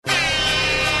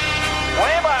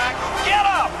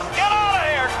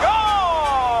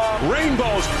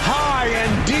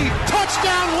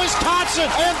hits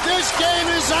it, and this game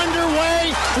is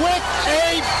underway with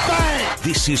a bang.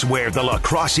 This is where the La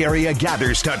Crosse area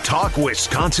gathers to talk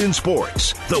Wisconsin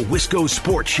sports. The Wisco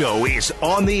Sports Show is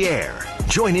on the air.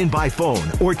 Join in by phone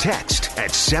or text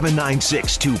at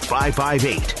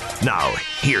 796-2558. Now,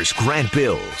 here's Grant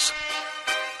Bills.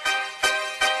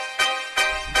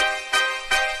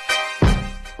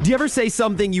 Do you ever say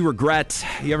something you regret?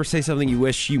 You ever say something you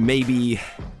wish you maybe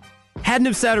hadn't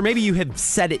have said, or maybe you have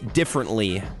said it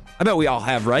differently? I bet we all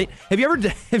have, right? Have you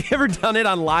ever done it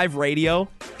on live radio?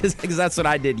 Because that's what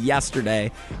I did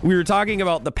yesterday. We were talking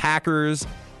about the Packers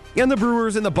and the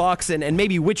Brewers and the Bucks and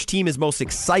maybe which team is most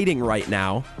exciting right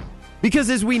now. Because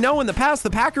as we know in the past,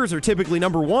 the Packers are typically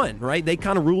number one, right? They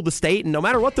kind of rule the state, and no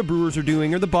matter what the Brewers are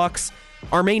doing or the Bucks,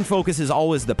 our main focus is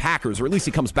always the Packers, or at least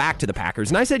it comes back to the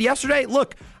Packers. And I said yesterday,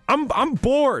 look, I'm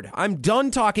bored. I'm done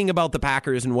talking about the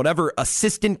Packers and whatever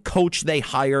assistant coach they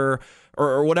hire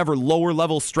or whatever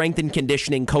lower-level strength and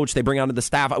conditioning coach they bring onto the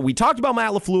staff. We talked about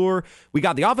Matt LaFleur. We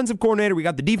got the offensive coordinator. We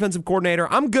got the defensive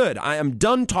coordinator. I'm good. I am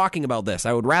done talking about this.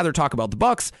 I would rather talk about the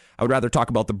Bucks. I would rather talk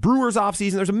about the Brewers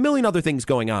offseason. There's a million other things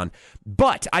going on.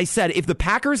 But I said if the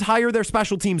Packers hire their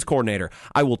special teams coordinator,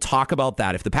 I will talk about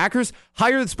that. If the Packers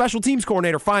hire the special teams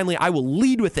coordinator, finally, I will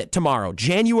lead with it tomorrow,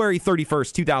 January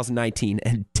 31st, 2019.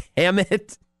 And damn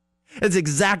it, that's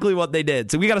exactly what they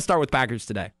did. So we got to start with Packers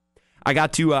today. I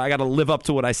got to live up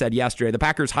to what I said yesterday. The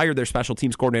Packers hired their special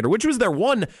teams coordinator, which was their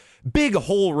one big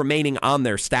hole remaining on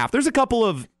their staff. There's a couple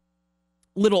of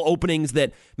little openings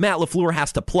that Matt LaFleur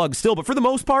has to plug still, but for the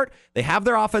most part, they have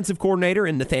their offensive coordinator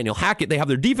in Nathaniel Hackett. They have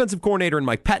their defensive coordinator in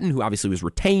Mike Pettin, who obviously was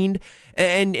retained,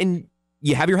 and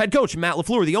you have your head coach, Matt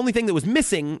LaFleur. The only thing that was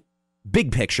missing,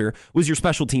 big picture, was your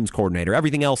special teams coordinator.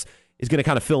 Everything else is going to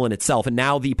kind of fill in itself. And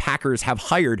now the Packers have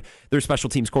hired their special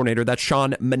teams coordinator. That's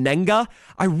Sean Menenga.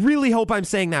 I really hope I'm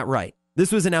saying that right.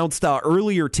 This was announced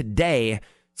earlier today,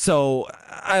 so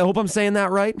I hope I'm saying that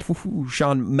right.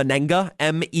 Sean Menenga,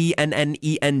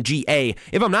 Menenga.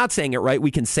 If I'm not saying it right,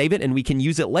 we can save it and we can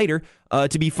use it later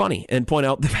to be funny and point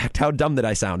out the fact how dumb that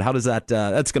I sound. How does that,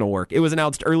 that's going to work? It was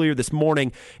announced earlier this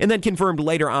morning and then confirmed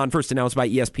later on, first announced by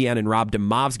ESPN and Rob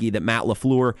Demovsky, that Matt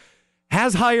LaFleur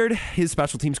has hired his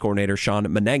special teams coordinator, Sean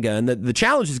Menenga. And the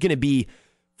challenge is going to be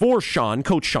for Sean,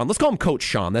 Coach Sean. Let's call him Coach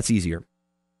Sean. That's easier.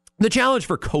 The challenge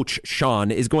for Coach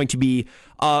Sean is going to be,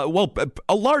 a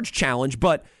large challenge,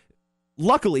 but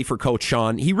luckily for Coach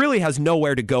Sean, he really has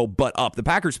nowhere to go but up. The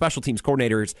Packers special teams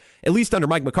coordinators, at least under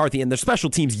Mike McCarthy, and their special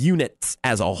teams units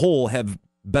as a whole have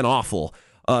been awful.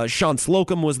 Sean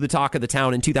Slocum was the talk of the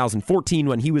town in 2014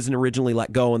 when he was originally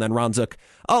let go, and then Ron Zook.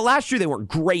 Last year they weren't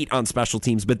great on special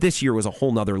teams, but this year was a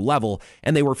whole nother level,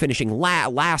 and they were finishing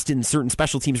last in certain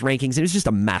special teams rankings. It was just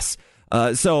a mess.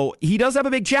 So he does have a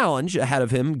big challenge ahead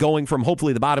of him, going from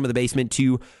hopefully the bottom of the basement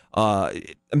to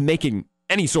making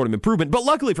any sort of improvement. But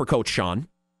luckily for Coach Sean,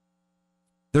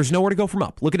 there's nowhere to go from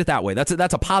up. Look at it that way. That's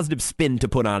a positive spin to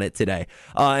put on it today.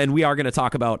 And we are going to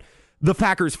talk about the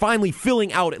Packers finally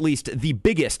filling out at least the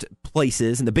biggest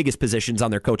places and the biggest positions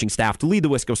on their coaching staff to lead the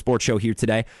Wisco Sports Show here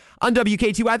today on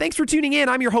WK2I. Thanks for tuning in.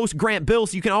 I'm your host, Grant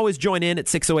Bills. You can always join in at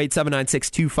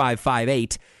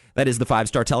 608-796-2558. That is the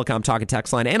 5-Star Telecom talk and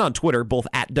text line, and on Twitter, both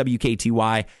at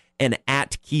WK2I and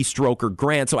at Keystroker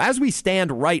Grant. So as we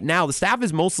stand right now, the staff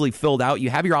is mostly filled out. You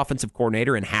have your offensive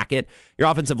coordinator in Hackett, your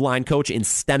offensive line coach in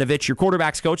Stenovich, your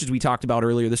quarterbacks coach, as we talked about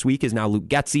earlier this week, is now Luke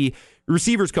Getsy,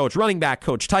 receivers coach, running back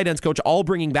coach, tight ends coach, all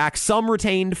bringing back, some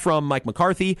retained from Mike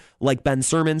McCarthy, like Ben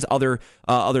Sermons, others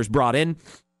brought in.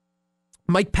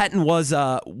 Mike Pettin was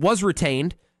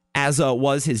retained, as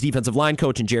was his defensive line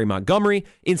coach in Jerry Montgomery.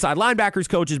 Inside linebackers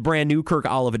coach is brand new Kirk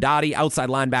Olivedati. Outside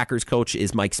linebackers coach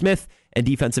is Mike Smith. And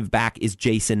defensive back is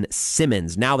Jason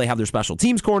Simmons. Now they have their special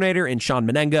teams coordinator in Sean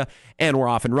Menenga, and we're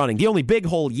off and running. The only big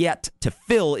hole yet to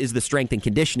fill is the strength and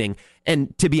conditioning.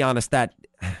 And to be honest,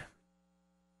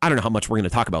 I don't know how much we're going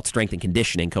to talk about strength and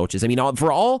conditioning coaches. I mean,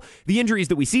 for all the injuries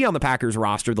that we see on the Packers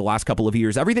roster the last couple of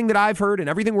years, everything that I've heard and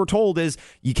everything we're told is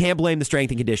you can't blame the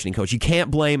strength and conditioning coach. You can't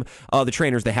blame the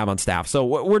trainers they have on staff. So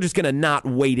we're just going to not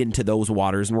wade into those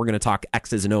waters, and we're going to talk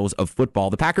X's and O's of football.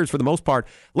 The Packers, for the most part,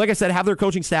 like I said, have their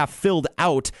coaching staff filled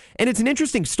out. And it's an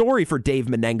interesting story for Dave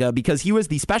Menenga because he was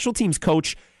the special teams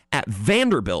coach at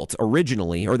Vanderbilt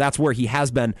originally, or that's where he has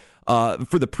been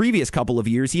for the previous couple of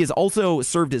years. He has also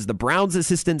served as the Browns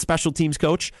assistant special teams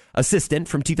coach,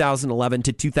 from 2011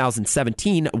 to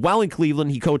 2017. While in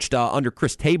Cleveland, he coached under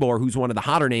Chris Tabor, who's one of the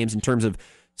hotter names in terms of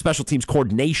special teams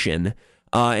coordination,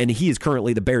 and he is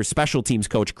currently the Bears special teams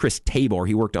coach, Chris Tabor.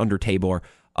 He worked under Tabor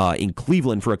in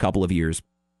Cleveland for a couple of years.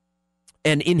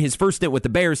 And in his first stint with the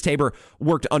Bears, Tabor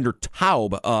worked under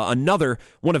Taub, another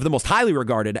one of the most highly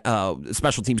regarded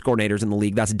special teams coordinators in the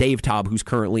league. That's Dave Taub, who's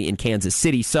currently in Kansas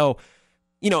City. So,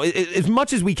 as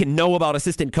much as we can know about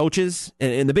assistant coaches,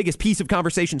 and the biggest piece of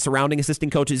conversation surrounding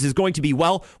assistant coaches is going to be,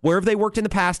 well, where have they worked in the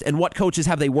past and what coaches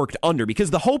have they worked under? Because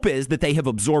the hope is that they have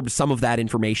absorbed some of that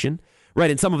information,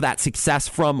 right, and some of that success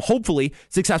from, hopefully,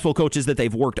 successful coaches that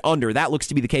they've worked under. That looks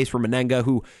to be the case for Mennenga,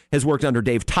 who has worked under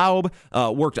Dave Taub,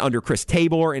 worked under Chris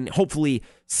Tabor, and hopefully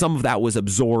some of that was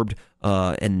absorbed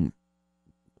and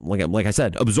like I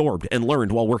said, absorbed and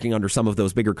learned while working under some of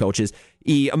those bigger coaches.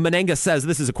 Mennenga says,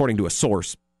 this is according to a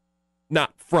source,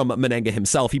 not from Mennenga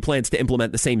himself, he plans to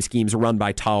implement the same schemes run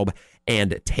by Taub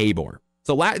and Tabor.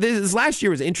 So this last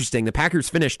year was interesting. The Packers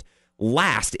finished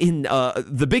last in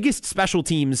the biggest special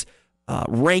teams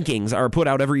rankings are put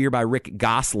out every year by Rick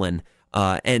Gosselin,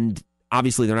 and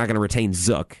obviously they're not going to retain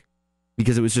Zook,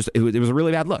 because it was a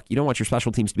really bad look. You don't want your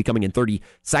special teams to be coming in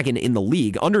 32nd in the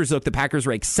league. Under Zook, the Packers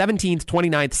rank 17th,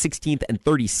 29th, 16th, and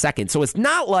 32nd. So it's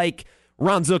not like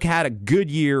Ron Zook had a good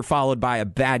year followed by a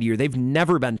bad year. They've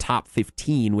never been top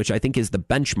 15, which I think is the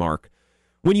benchmark.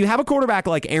 When you have a quarterback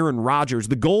like Aaron Rodgers,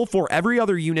 the goal for every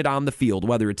other unit on the field,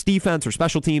 whether it's defense or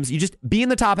special teams, you just be in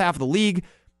the top half of the league,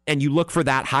 and you look for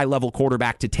that high-level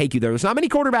quarterback to take you there. There's not many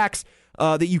quarterbacks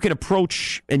that you can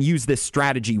approach and use this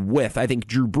strategy with. I think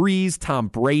Drew Brees, Tom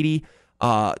Brady,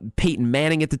 Peyton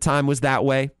Manning at the time was that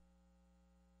way.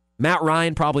 Matt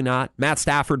Ryan, probably not. Matt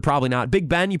Stafford, probably not. Big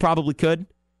Ben, you probably could.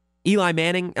 Eli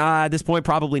Manning, at this point,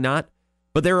 probably not.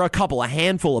 But there are a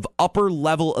handful of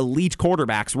upper-level elite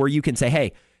quarterbacks where you can say,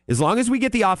 hey, as long as we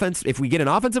get the offense, if we get an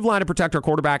offensive line to protect our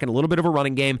quarterback and a little bit of a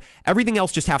running game, everything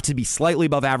else just has to be slightly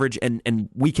above average, and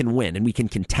we can win and we can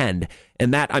contend.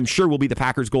 And that, I'm sure, will be the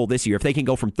Packers' goal this year. If they can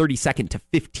go from 32nd to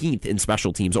 15th in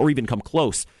special teams, or even come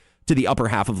close to the upper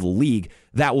half of the league,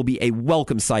 that will be a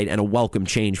welcome sight and a welcome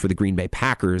change for the Green Bay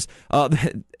Packers.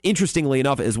 Interestingly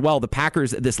enough as well, the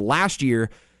Packers this last year,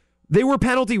 they were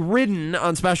penalty-ridden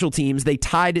on special teams. They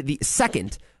tied the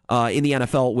second in the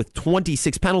NFL with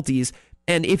 26 penalties.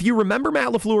 And if you remember Matt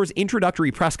LaFleur's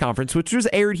introductory press conference, which was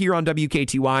aired here on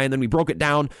WKTY, and then we broke it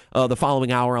down the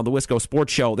following hour on the Wisco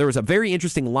Sports Show, there was a very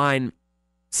interesting line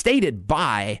stated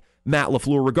by Matt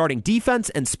LaFleur regarding defense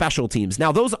and special teams.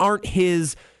 Now, those aren't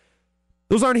his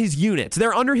units.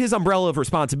 They're under his umbrella of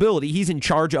responsibility. He's in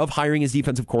charge of hiring his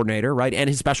defensive coordinator, right, and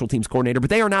his special teams coordinator, but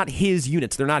they are not his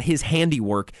units. They're not his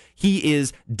handiwork. He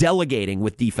is delegating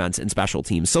with defense and special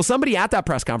teams. So somebody at that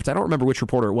press conference, I don't remember which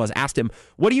reporter it was, asked him,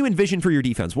 what do you envision for your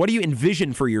defense? What do you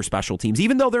envision for your special teams?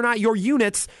 Even though they're not your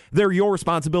units, they're your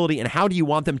responsibility, and how do you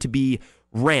want them to be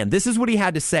ran? This is what he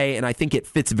had to say, and I think it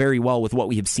fits very well with what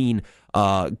we have seen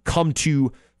come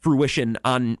to fruition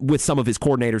with some of his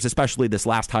coordinators, especially this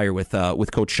last hire with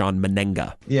Coach Sean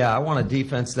Mennenga. Yeah, I want a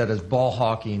defense that is ball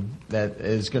hawking, that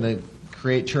is going to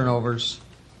create turnovers,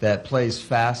 that plays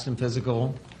fast and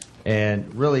physical,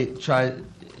 and really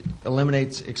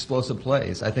eliminates explosive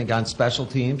plays. I think on special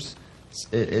teams,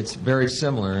 it's very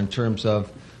similar in terms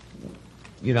of,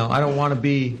 I want to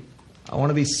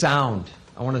be sound.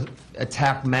 I want to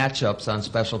attack matchups on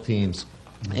special teams,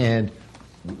 and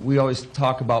we always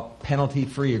talk about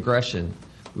penalty-free aggression.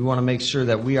 We want to make sure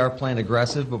that we are playing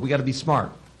aggressive, but we got to be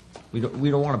smart. We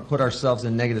don't want to put ourselves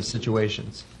in negative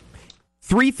situations.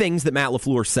 Three things that Matt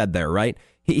LaFleur said there, right?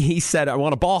 He said, I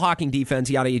want a ball-hawking defense.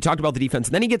 He talked about the defense,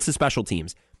 and then he gets to special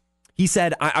teams. He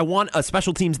said, I want a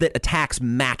special teams that attacks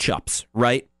matchups,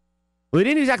 right? Well, they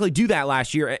didn't exactly do that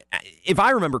last year. If I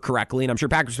remember correctly, and I'm sure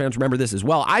Packers fans remember this as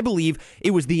well, I believe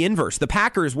it was the inverse. The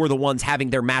Packers were the ones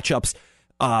having their matchups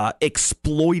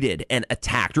exploited and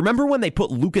attacked. Remember when they put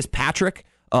Lucas Patrick,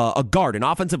 a guard, an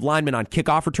offensive lineman, on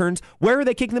kickoff returns? Where were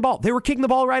they kicking the ball? They were kicking the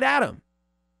ball right at him.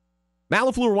 Matt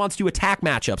LaFleur wants to attack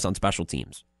matchups on special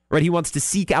teams, right? He wants to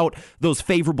seek out those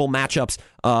favorable matchups,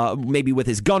 maybe with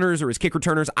his gunners or his kick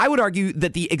returners. I would argue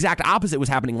that the exact opposite was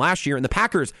happening last year, and the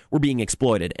Packers were being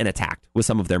exploited and attacked with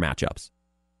some of their matchups.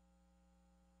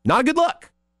 Not a good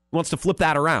look. He wants to flip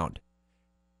that around.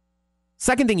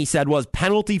 Second thing he said was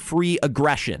penalty-free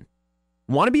aggression.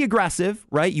 You want to be aggressive,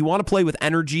 right? You want to play with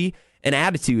energy and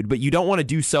attitude, but you don't want to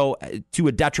do so to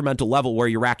a detrimental level where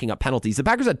you're racking up penalties. The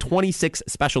Packers had 26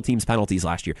 special teams penalties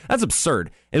last year. That's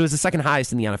absurd. It was the second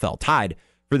highest in the NFL, tied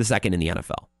for the second in the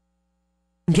NFL.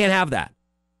 You can't have that.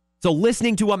 So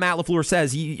listening to what Matt LaFleur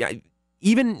says,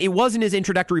 even it wasn't his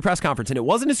introductory press conference, and it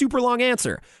wasn't a super long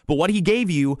answer, but what he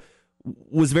gave you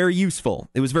was very useful.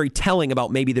 It was very telling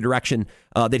about maybe the direction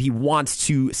that he wants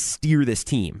to steer this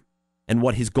team and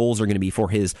what his goals are going to be for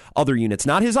his other units.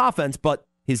 Not his offense, but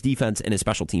his defense and his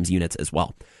special teams units as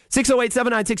well.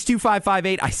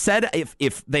 608-796-2558. I said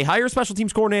if they hire a special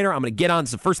teams coordinator, I'm going to get on.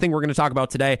 It's the first thing we're going to talk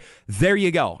about today. There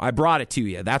you go. I brought it to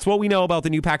you. That's what we know about the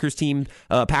new Packers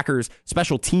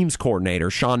special teams coordinator,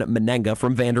 Sean Menenga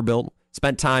from Vanderbilt.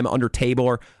 Spent time under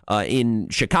Tabor in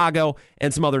Chicago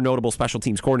and some other notable special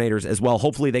teams coordinators as well.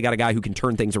 Hopefully they got a guy who can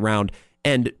turn things around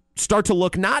and start to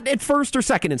look not at first or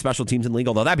second in special teams in league,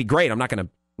 although that'd be great. I'm not going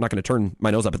to turn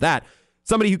my nose up at that.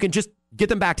 Somebody who can just get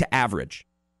them back to average,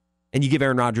 and you give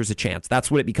Aaron Rodgers a chance.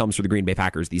 That's what it becomes for the Green Bay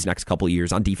Packers these next couple of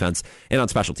years on defense and on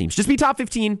special teams. Just be top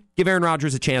 15, give Aaron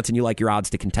Rodgers a chance, and you like your odds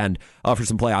to contend for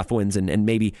some playoff wins and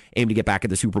maybe aim to get back at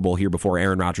the Super Bowl here before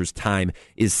Aaron Rodgers' time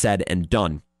is said and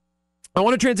done. I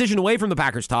want to transition away from the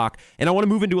Packers talk, and I want to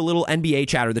move into a little NBA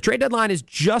chatter. The trade deadline is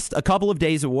just a couple of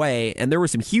days away, and there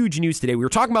was some huge news today. We were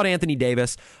talking about Anthony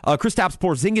Davis. Kristaps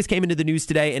Porzingis came into the news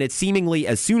today, and it seemingly,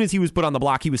 as soon as he was put on the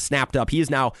block, he was snapped up. He is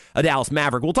now a Dallas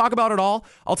Maverick. We'll talk about it all.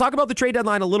 I'll talk about the trade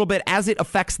deadline a little bit as it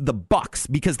affects the Bucks,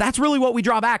 because that's really what we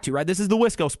draw back to, right? This is the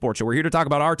Wisco Sports Show. We're here to talk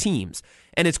about our teams.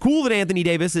 And it's cool that Anthony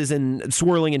Davis is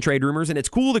swirling in trade rumors, and it's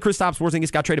cool that Kristaps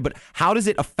Porzingis got traded, but how does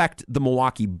it affect the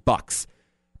Milwaukee Bucks?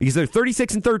 Because they're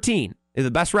 36-13. It's the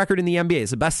best record in the NBA.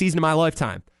 It's the best season of my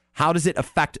lifetime. How does it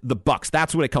affect the Bucks?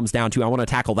 That's what it comes down to. I want to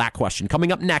tackle that question.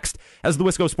 Coming up next as the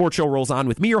Wisco Sports Show rolls on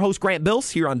with me, your host, Grant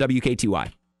Bills, here on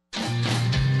WKTY.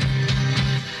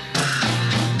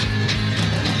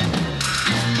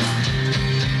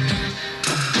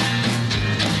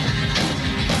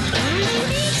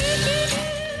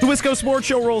 The Wisco Sports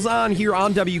Show rolls on here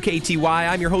on WKTY.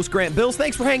 I'm your host, Grant Bills.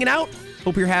 Thanks for hanging out.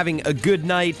 Hope you're having a good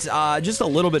night. Just a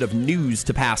little bit of news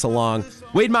to pass along.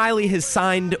 Wade Miley has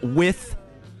signed with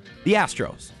the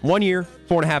Astros. 1 year,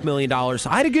 $4.5 million.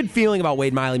 I had a good feeling about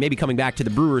Wade Miley maybe coming back to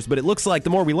the Brewers, but it looks like the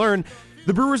more we learn,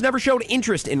 the Brewers never showed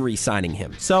interest in re-signing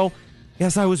him. So,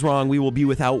 yes, I was wrong. We will be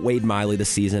without Wade Miley this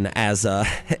season as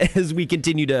we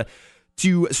continue to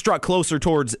strut closer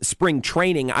towards spring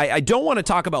training. I don't want to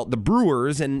talk about the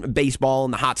Brewers and baseball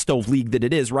and the hot stove league that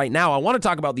it is right now. I want to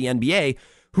talk about the NBA,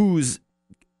 whose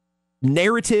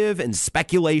narrative and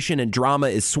speculation and drama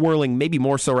is swirling maybe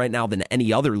more so right now than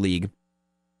any other league.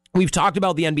 We've talked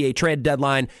about the NBA trade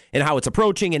deadline and how it's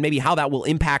approaching and maybe how that will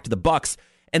impact the Bucks.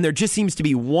 And there just seems to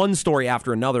be one story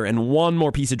after another and one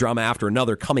more piece of drama after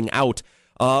another coming out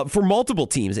for multiple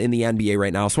teams in the NBA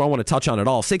right now. So I want to touch on it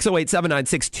all.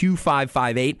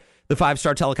 608-796-2558. The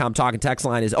 5-Star Telecom Talk and Text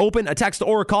line is open. A text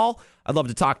or a call. I'd love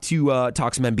to talk some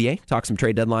NBA, talk some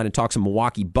trade deadline, and talk some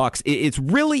Milwaukee Bucks. It's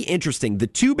really interesting. The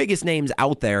two biggest names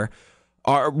out there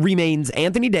remains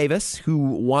Anthony Davis, who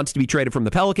wants to be traded from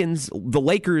the Pelicans. The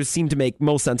Lakers seem to make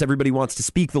most sense. Everybody wants to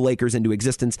speak the Lakers into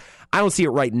existence. I don't see it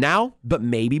right now, but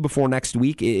maybe before next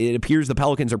week. It appears the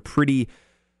Pelicans are pretty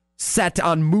set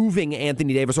on moving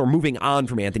Anthony Davis, or moving on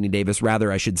from Anthony Davis,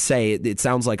 rather, I should say. It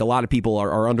sounds like a lot of people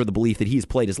are under the belief that he's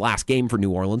played his last game for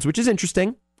New Orleans, which is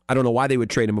interesting. I don't know why they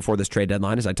would trade him before this trade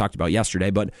deadline, as I talked about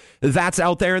yesterday, but that's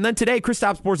out there. And then today,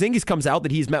 Kristaps Porzingis comes out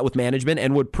that he's met with management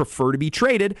and would prefer to be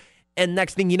traded. And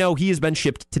next thing you know, he has been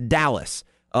shipped to Dallas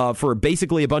for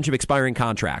basically a bunch of expiring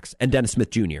contracts and Dennis Smith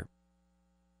Jr.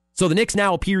 So the Knicks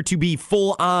now appear to be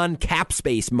full-on cap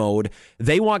space mode.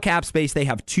 They want cap space. They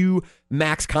have 2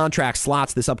 max contract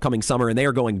slots this upcoming summer, and they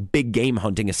are going big game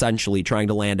hunting, essentially, trying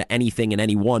to land anything and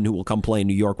anyone who will come play in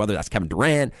New York, whether that's Kevin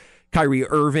Durant, Kyrie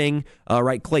Irving,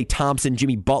 Klay Thompson,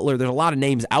 Jimmy Butler. There's a lot of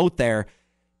names out there.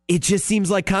 It just seems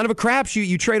like kind of a crapshoot.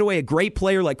 You trade away a great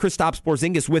player like Kristaps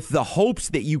Porzingis with the hopes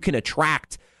that you can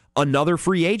attract another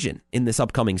free agent in this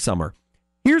upcoming summer.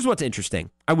 Here's what's interesting.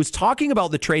 I was talking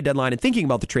about the trade deadline and thinking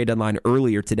about the trade deadline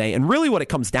earlier today, and really what it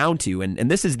comes down to,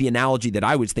 and this is the analogy that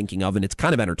I was thinking of, and it's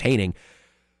kind of entertaining,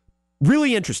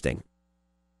 really interesting.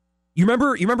 You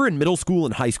remember in middle school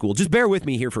and high school, just bear with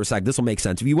me here for a sec, this will make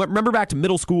sense. If you remember back to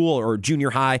middle school or junior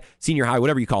high, senior high,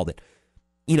 whatever you called it,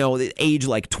 age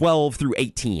like 12 through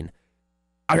 18,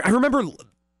 I remember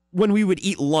when we would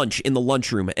eat lunch in the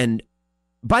lunchroom, and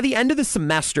by the end of the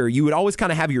semester, you would always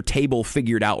kind of have your table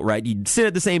figured out, right? You'd sit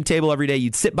at the same table every day.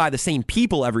 You'd sit by the same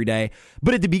people every day.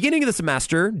 But at the beginning of the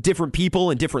semester, different people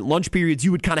and different lunch periods,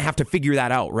 you would kind of have to figure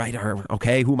that out, right?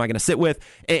 Okay, who am I going to sit with?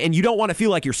 And you don't want to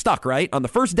feel like you're stuck, right? On the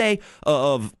first day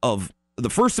of the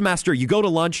first semester, you go to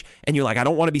lunch and you're like, I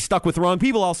don't want to be stuck with the wrong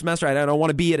people all semester. I don't want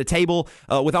to be at a table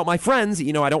without my friends.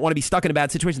 I don't want to be stuck in a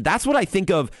bad situation. That's what I think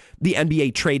of the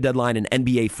NBA trade deadline and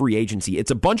NBA free agency.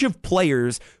 It's a bunch of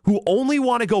players who only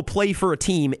want to go play for a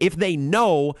team if they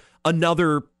know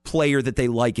another player that they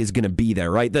like is going to be there,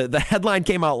 right? The headline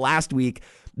came out last week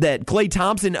that Klay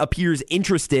Thompson appears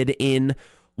interested in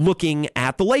looking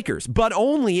at the Lakers, but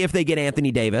only if they get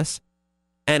Anthony Davis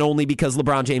and only because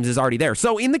LeBron James is already there.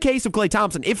 So in the case of Klay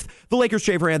Thompson, if the Lakers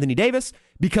trade for Anthony Davis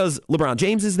because LeBron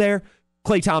James is there,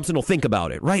 Klay Thompson will think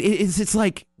about it, right? It's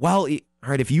like, well, all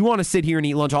right, if you want to sit here and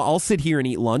eat lunch, I'll sit here and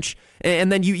eat lunch.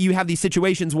 And then you have these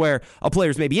situations where a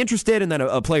player's maybe interested and then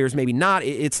a player's maybe not.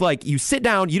 It's like you sit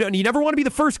down. You never want to be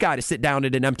the first guy to sit down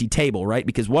at an empty table, right?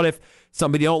 Because what if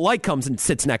somebody you don't like comes and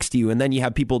sits next to you, and then you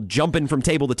have people jumping from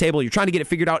table to table. You're trying to get it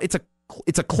figured out.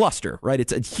 It's a cluster, right?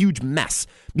 It's a huge mess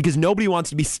because nobody wants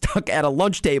to be stuck at a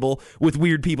lunch table with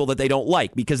weird people that they don't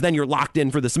like, because then you're locked in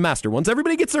for the semester. Once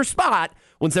everybody gets their spot,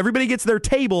 once everybody gets their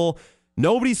table,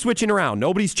 nobody's switching around.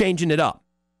 Nobody's changing it up.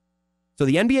 So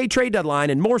the NBA trade deadline,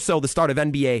 and more so the start of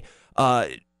NBA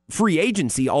free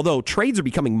agency, although trades are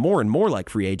becoming more and more like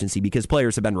free agency because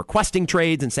players have been requesting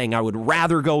trades and saying, I would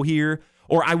rather go here,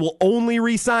 or I will only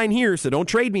re-sign here, so don't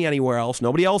trade me anywhere else.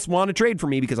 Nobody else want to trade for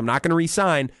me because I'm not going to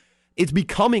re-sign. It's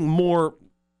becoming more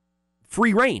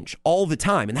free range all the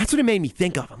time. And that's what it made me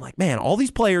think of. I'm like, man, all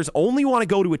these players only want to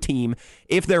go to a team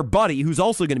if their buddy, who's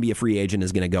also going to be a free agent,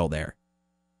 is going to go there.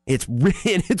 It's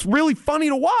really funny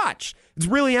to watch. It's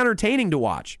really entertaining to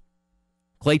watch.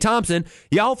 Klay Thompson,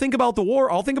 yeah, I'll think about the war.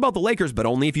 I'll think about the Lakers, but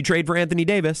only if you trade for Anthony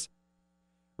Davis,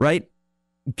 right?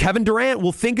 Kevin Durant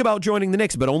will think about joining the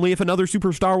Knicks, but only if another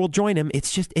superstar will join him.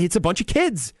 It's a bunch of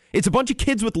kids. It's a bunch of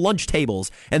kids with lunch tables,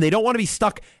 and they don't want to be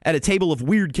stuck at a table of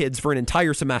weird kids for an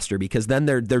entire semester, because then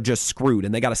they're just screwed,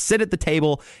 and they got to sit at the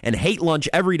table and hate lunch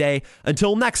every day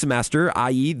until next semester,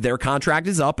 i.e. their contract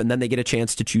is up, and then they get a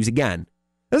chance to choose again.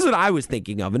 This is what I was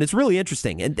thinking of, and it's really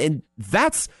interesting. And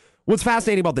that's what's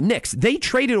fascinating about the Knicks. They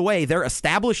traded away their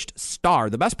established star,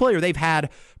 the best player they've had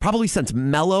probably since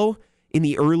Melo in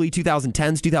the early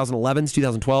 2010s,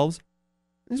 2011s, 2012s.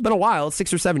 It's been a while. It's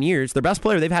 6 or 7 years. Their best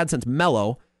player they've had since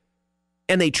Melo.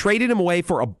 And they traded him away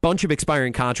for a bunch of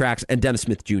expiring contracts and Dennis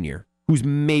Smith Jr., who's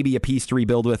maybe a piece to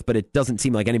rebuild with, but it doesn't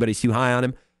seem like anybody's too high on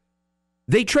him.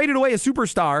 They traded away a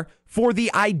superstar for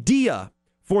the idea,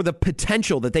 for the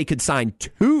potential that they could sign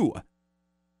 2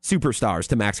 superstars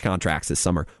to max contracts this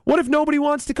summer. What if nobody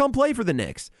wants to come play for the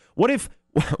Knicks? What if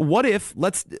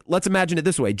let's imagine it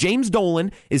this way. James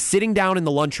Dolan is sitting down in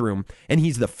the lunchroom, and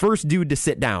he's the first dude to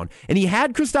sit down. And he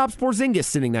had Kristaps Porzingis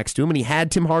sitting next to him, and he had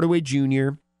Tim Hardaway Jr.,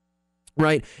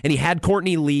 right? And he had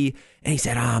Courtney Lee, and he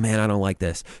said, man, I don't like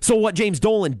this. So what James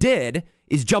Dolan did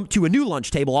is jump to a new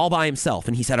lunch table all by himself,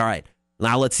 and he said, all right,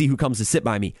 now let's see who comes to sit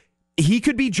by me. He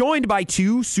could be joined by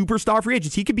 2 superstar free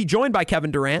agents. He could be joined by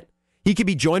Kevin Durant. He could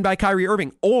be joined by Kyrie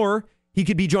Irving, or he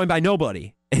could be joined by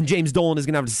nobody. And James Dolan is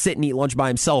going to have to sit and eat lunch by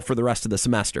himself for the rest of the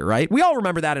semester, right? We all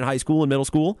remember that in high school and middle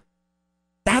school.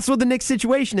 That's what the Knicks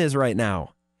situation is right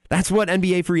now. That's what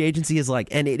NBA free agency is like,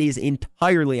 and it is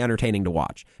entirely entertaining to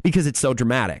watch because it's so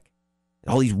dramatic.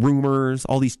 All these rumors,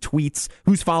 all these tweets,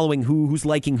 who's following who's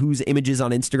liking whose images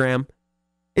on Instagram.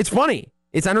 It's funny.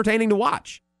 It's entertaining to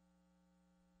watch.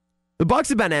 The Bucks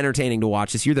have been entertaining to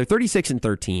watch this year. They're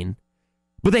 36-13,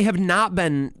 but they have not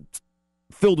been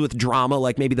filled with drama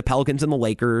like maybe the Pelicans and the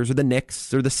Lakers or the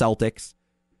Knicks or the Celtics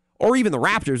or even the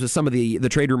Raptors with some of the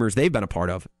trade rumors they've been a part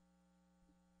of.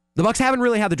 The Bucks haven't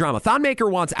really had the drama. Thon Maker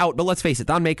wants out, but let's face it,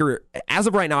 Thon Maker, as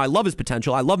of right now, I love his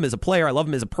potential. I love him as a player. I love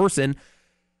him as a person,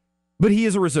 but he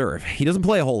is a reserve. He doesn't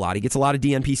play a whole lot. He gets a lot of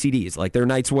DNP CDs. Like, there are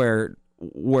nights where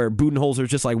Budenholzer's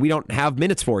just like, we don't have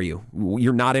minutes for you.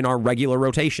 You're not in our regular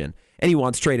rotation. And he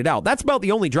wants traded out. That's about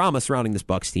the only drama surrounding this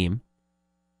Bucks team.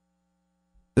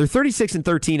 They're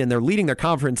 36-13, and they're leading their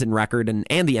conference in record and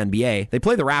the NBA. They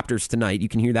play the Raptors tonight. You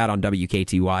can hear that on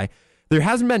WKTY. There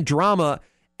hasn't been drama,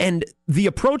 and the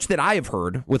approach that I have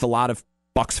heard with a lot of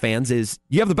Bucks fans is,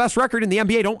 you have the best record in the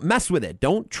NBA. Don't mess with it.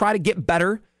 Don't try to get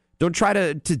better. Don't try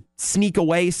to sneak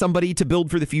away somebody to build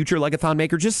for the future like a Thon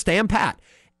Maker. Just stand pat.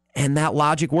 And that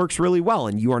logic works really well,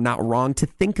 and you are not wrong to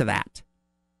think that.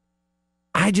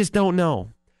 I just don't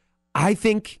know. I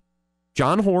think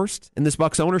John Horst and this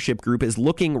Bucks ownership group is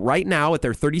looking right now at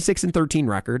their 36-13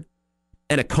 record,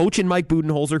 and a coach in Mike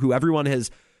Budenholzer who everyone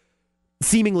has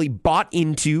seemingly bought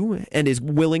into and is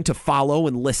willing to follow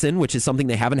and listen, which is something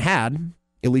they haven't had,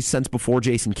 at least since before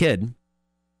Jason Kidd.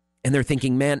 And they're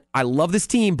thinking, man, I love this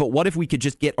team, but what if we could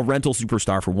just get a rental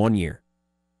superstar for 1 year?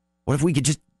 What if we could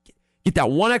just get that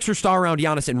one extra star around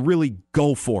Giannis and really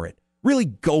go for it? Really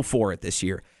go for it this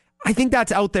year. I think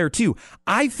that's out there too.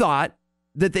 I thought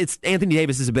that Anthony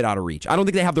Davis is a bit out of reach. I don't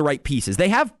think they have the right pieces. They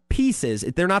have pieces.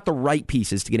 They're not the right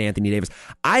pieces to get Anthony Davis.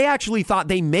 I actually thought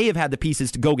they may have had the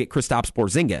pieces to go get Kristaps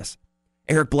Porzingis,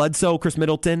 Eric Bledsoe, Chris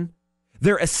Middleton.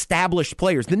 They're established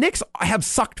players. The Knicks have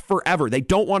sucked forever. They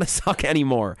don't want to suck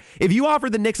anymore. If you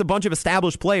offer the Knicks a bunch of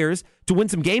established players to win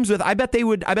some games with, I bet they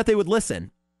would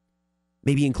listen.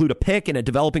 maybe include a pick and a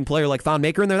developing player like Thon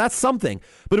Maker in there. That's something.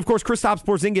 But of course, Kristaps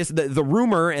Porzingis, the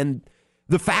rumor and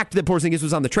the fact that Porzingis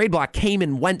was on the trade block came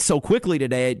and went so quickly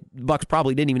today, Bucks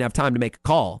probably didn't even have time to make a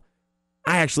call.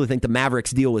 I actually think the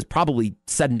Mavericks deal was probably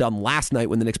said and done last night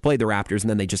when the Knicks played the Raptors, and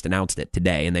then they just announced it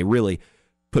today, and they really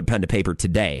put pen to paper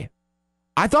today.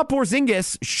 I thought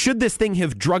Porzingis, should this thing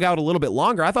have drug out a little bit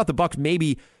longer, I thought the Bucks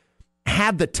maybe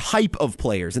had the type of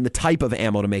players and the type of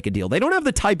ammo to make a deal. They don't have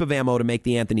the type of ammo to make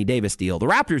the Anthony Davis deal. The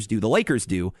Raptors do. The Lakers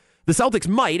do. The Celtics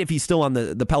might if he's still on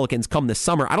the Pelicans come this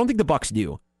summer. I don't think the Bucks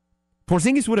do.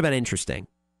 Porzingis would have been interesting.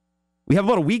 We have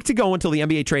about a week to go until the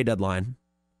NBA trade deadline.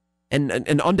 And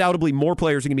undoubtedly more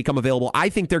players are going to become available. I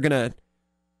think they're going to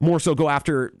more so go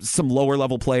after some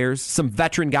lower-level players, some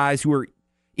veteran guys who are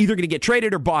either going to get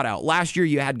traded or bought out. Last year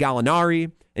you had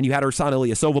Gallinari and you had Ersan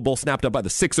Ilyasova both snapped up by the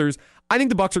Sixers. I think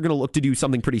the Bucks are going to look to do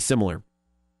something pretty similar.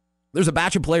 There's a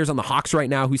batch of players on the Hawks right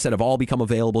now who said have all become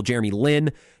available. Jeremy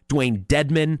Lin, Dwayne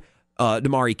Dedman,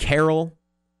 DeMarre Carroll.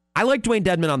 I like Dwayne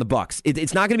Dedman on the Bucks.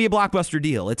 It's not going to be a blockbuster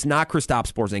deal. It's not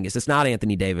Kristaps Porzingis. It's not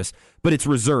Anthony Davis, but it's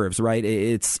reserves, right?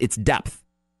 It's depth.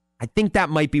 I think that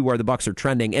might be where the Bucks are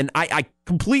trending, and I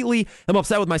completely am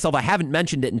upset with myself. I haven't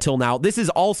mentioned it until now. This is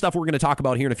all stuff we're going to talk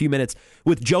about here in a few minutes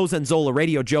with Joe Zenzola,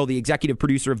 Radio Joe, the executive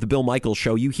producer of the Bill Michaels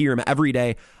Show. You hear him every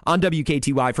day on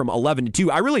WKTY from 11 to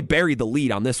 2. I really buried the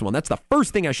lead on this one. That's the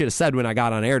first thing I should have said when I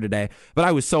got on air today, but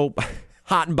I was so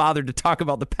hot and bothered to talk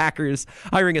about the Packers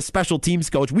hiring a special teams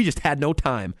coach. We just had no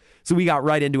time. So we got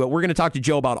right into it. We're going to talk to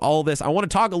Joe about all this. I want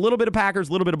to talk a little bit of Packers,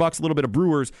 a little bit of Bucks, a little bit of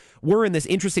Brewers. We're in this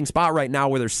interesting spot right now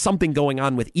where there's something going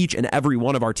on with each and every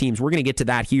one of our teams. We're going to get to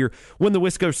that here when the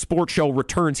Wisco Sports Show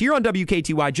returns here on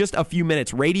WKTY. Just a few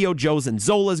minutes. Radio Joe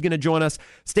Zenzola is going to join us.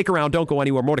 Stick around. Don't go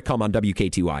anywhere. More to come on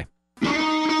WKTY.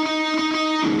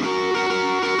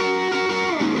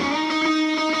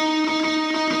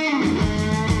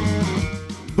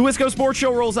 The Wisco Sports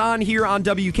Show rolls on here on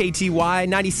WKTY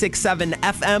 96.7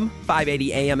 FM,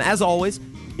 580 AM. As always,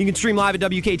 you can stream live at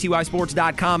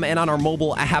WKTYSports.com and on our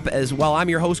mobile app as well. I'm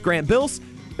your host, Grant Bills.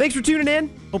 Thanks for tuning in.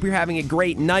 Hope you're having a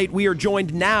great night. We are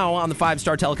joined now on the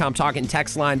 5-Star Telecom Talk and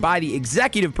Text line by the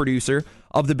executive producer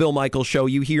of the Bill Michaels Show.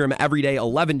 You hear him every day,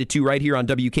 11 to 2, right here on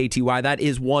WKTY. That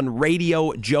is one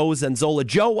Radio Joe Zenzola.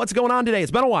 Joe, what's going on today?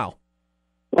 It's been a while.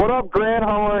 What up, Grant?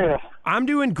 How are you? I'm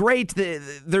doing great.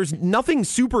 There's nothing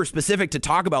super specific to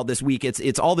talk about this week.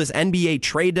 It's all this NBA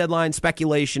trade deadline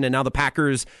speculation, and now the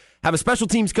Packers have a special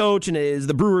teams coach, and is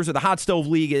the Brewers or the Hot Stove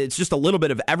League. It's just a little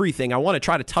bit of everything. I want to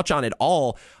try to touch on it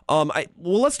all. Well,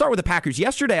 let's start with the Packers.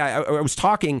 Yesterday, I was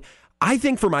talking. I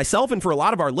think for myself and for a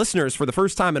lot of our listeners, for the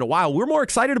first time in a while, we're more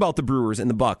excited about the Brewers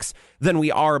and the Bucks than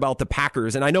we are about the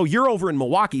Packers. And I know you're over in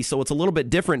Milwaukee, so it's a little bit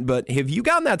different, but have you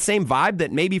gotten that same vibe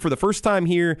that maybe for the first time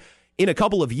here in a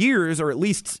couple of years, or at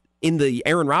least in the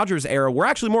Aaron Rodgers era, we're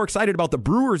actually more excited about the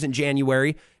Brewers in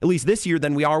January, at least this year,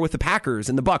 than we are with the Packers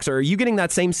and the Bucks? Are you getting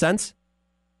that same sense?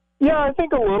 Yeah, I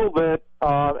think a little bit.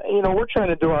 We're trying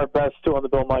to do our best, too, on the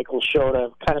Bill Michaels Show to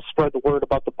kind of spread the word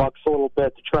about the Bucks a little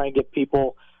bit to try and get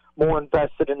people more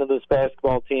invested into this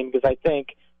basketball team, because I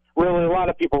think really a lot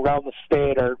of people around the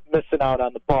state are missing out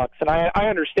on the Bucks. And I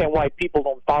understand why people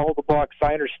don't follow the Bucks.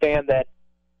 I understand that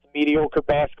it's a mediocre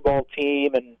basketball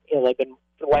team, and they've been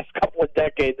for the last couple of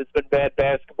decades it's been bad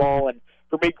basketball. And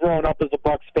for me, growing up as a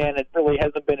Bucks fan, it really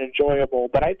hasn't been enjoyable.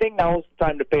 But I think now is the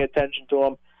time to pay attention to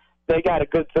them. They got a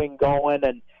good thing going,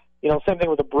 and same thing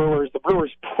with the Brewers. The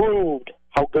Brewers proved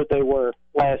how good they were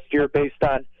last year based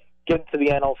on getting to the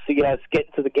NLCS,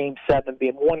 getting to the Game 7,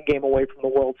 being one game away from the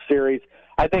World Series.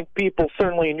 I think people,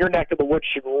 certainly in your neck of the woods,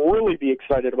 should really be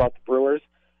excited about the Brewers.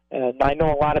 And I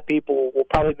know a lot of people will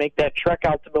probably make that trek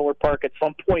out to Miller Park at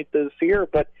some point this year.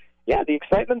 But, yeah, the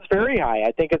excitement's very high.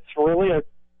 I think it's really a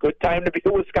good time to be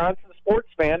a Wisconsin sports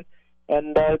fan.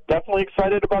 And definitely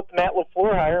excited about the Matt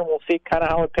LaFleur hire, and we'll see kind of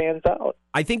how it pans out.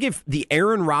 I think if the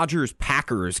Aaron Rodgers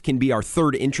Packers can be our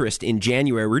third interest in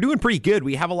January, we're doing pretty good.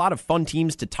 We have a lot of fun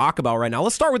teams to talk about right now.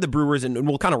 Let's start with the Brewers, and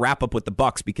we'll kind of wrap up with the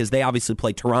Bucks because they obviously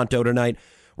play Toronto tonight.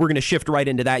 We're going to shift right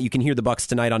into that. You can hear the Bucks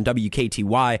tonight on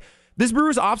WKTY. This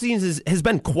Brewers offseason has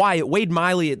been quiet. Wade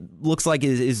Miley, it looks like,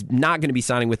 is not going to be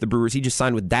signing with the Brewers. He just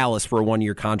signed with Dallas for a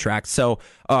one-year contract. So,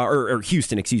 or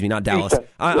Houston, excuse me, not Dallas.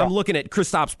 I'm looking at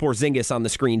Kristaps Porzingis on the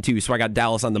screen, too, so I got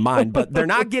Dallas on the mind. But they're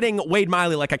not getting Wade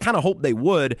Miley like I kind of hope they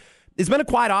would. It's been a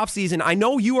quiet offseason. I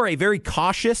know you are a very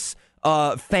cautious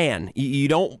fan. You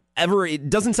don't ever, it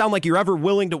doesn't sound like you're ever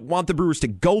willing to want the Brewers to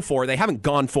go for it. They haven't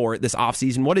gone for it this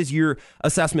offseason. What has your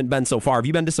assessment been so far? Have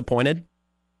you been disappointed?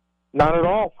 Not at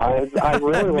all. I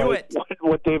really like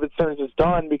what David Stearns has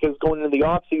done, because going into the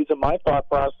offseason, my thought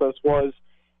process was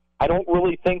I don't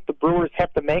really think the Brewers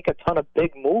have to make a ton of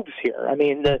big moves here. I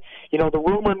mean, the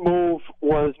rumored move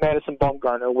was Madison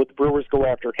Bumgarner. Would the Brewers go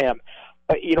after him?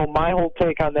 My whole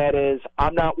take on that is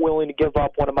I'm not willing to give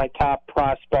up one of my top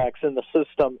prospects in the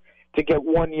system to get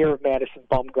 1 year of Madison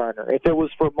Bumgarner. If it was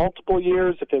for multiple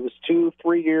years, if it was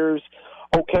 2-3 years,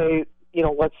 okay,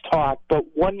 let's talk. But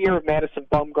 1 year of Madison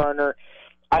Bumgarner,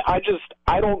 I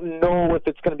don't know if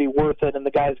it's going to be worth it, and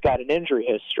the guy's got an injury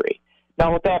history.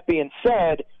 Now, with that being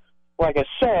said, like I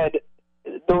said,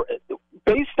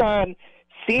 based on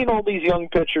seeing all these young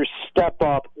pitchers step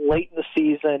up late in the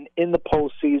season, in the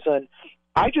postseason,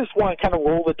 I just want to kind of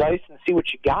roll the dice and see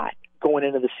what you got going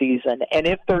into the season. And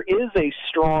if there is a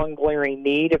strong, glaring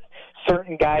need, if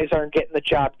certain guys aren't getting the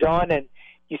job done and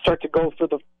you start to go through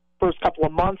the first couple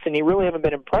of months and you really haven't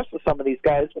been impressed with some of these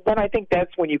guys, then I think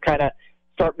that's when you kind of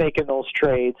start making those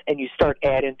trades and you start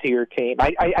adding to your team.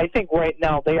 I think right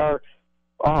now they are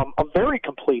a very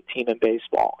complete team in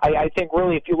baseball. I think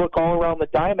really if you look all around the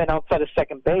diamond outside of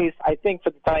second base, I think for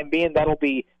the time being that'll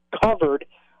be covered.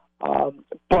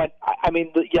 But I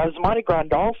mean, the Yasmani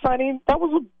Grandal signing, that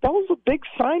was a big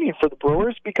signing for the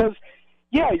Brewers because,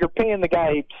 yeah, you're paying the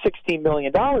guy $16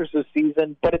 million this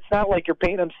season, but it's not like you're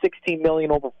paying him $16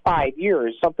 million over 5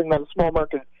 years, something that a small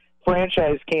market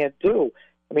franchise can't do.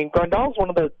 I mean, Grandal's one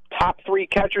of the top 3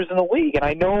 catchers in the league, and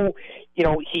I know,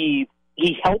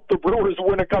 he helped the Brewers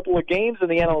win a couple of games in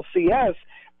the NLCS,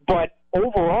 but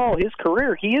overall, his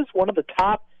career, he is one of the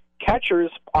top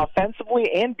catchers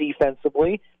offensively and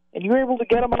defensively, and you're able to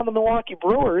get him on the Milwaukee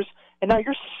Brewers, and now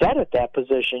you're set at that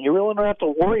position. You really don't have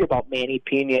to worry about Manny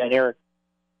Pena and Eric.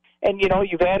 And,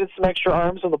 you've added some extra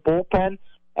arms in the bullpen.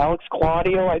 Alex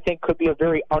Claudio, I think, could be a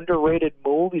very underrated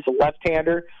move. He's a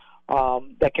left-hander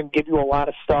that can give you a lot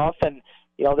of stuff. And,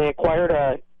 they acquired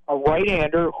a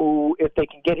right-hander who, if they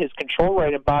can get his control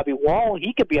right in Bobby Wall,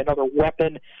 he could be another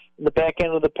weapon in the back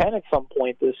end of the pen at some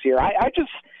point this year.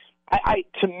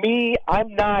 To me,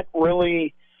 I'm not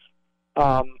really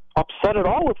upset at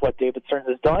all with what David Stearns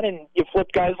has done, and you flip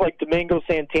guys like Domingo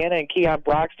Santana and Keon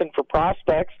Broxton for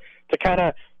prospects to kind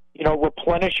of,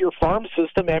 replenish your farm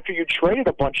system after you traded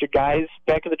a bunch of guys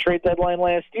back at the trade deadline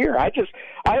last year. I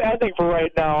think for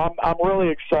right now, I'm really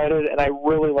excited, and I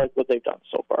really like what they've done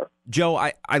so far. Joe,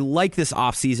 I like this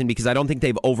offseason because I don't think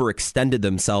they've overextended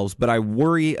themselves, but I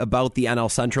worry about the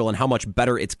NL Central and how much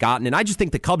better it's gotten, and I just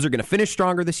think the Cubs are going to finish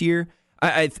stronger this year.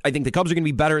 I think the Cubs are going to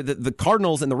be better. The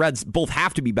Cardinals and the Reds both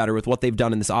have to be better with what they've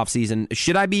done in this offseason.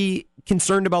 Should I be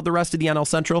concerned about the rest of the NL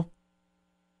Central?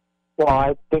 Well,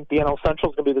 I think the NL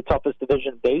Central is going to be the toughest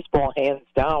division in baseball, hands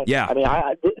down. Yeah. I mean,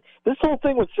 this whole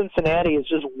thing with Cincinnati is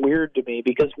just weird to me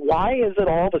because why is it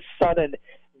all of a sudden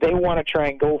they want to try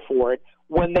and go for it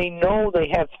when they know they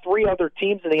have 3 other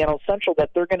teams in the NL Central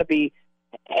that they're going to be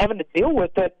having to deal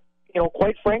with that,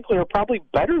 quite frankly, are probably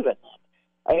better than them?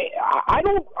 I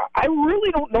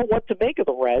really don't know what to make of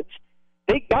the Reds.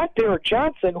 They got Derek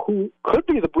Johnson, who could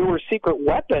be the Brewers' secret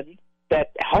weapon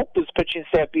that helped his pitching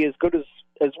staff be as good as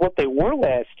what they were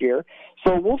last year.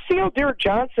 So we'll see how Derek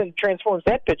Johnson transforms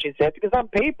that pitching staff because on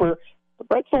paper, the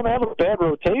Reds don't have a bad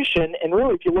rotation. And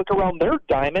really, if you look around their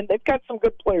diamond, they've got some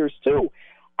good players too.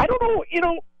 I don't know,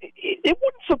 it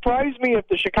wouldn't surprise me if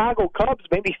the Chicago Cubs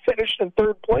maybe finished in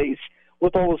 3rd place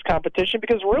with all this competition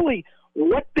because really,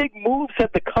 what big moves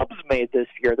have the Cubs made this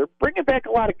year? They're bringing back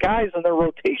a lot of guys, and their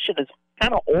rotation is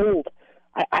kind of old.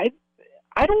 I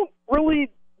don't really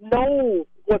know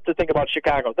what to think about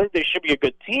Chicago. They should be a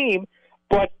good team,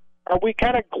 but are we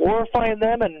kind of glorifying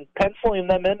them and penciling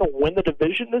them in to win the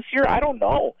division this year? I don't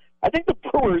know. I think the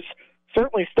Brewers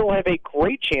certainly still have a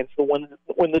great chance to win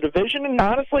the division, and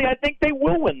honestly, I think they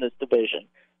will win this division.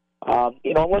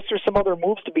 Unless there's some other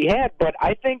moves to be had, but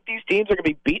I think these teams are going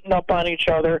to be beating up on each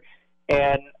other,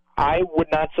 and it would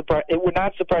not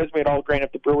surprise me at all, Grant,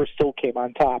 if the Brewers still came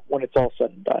on top when it's all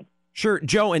said and done. Sure.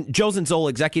 Joe Zinzola,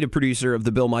 executive producer of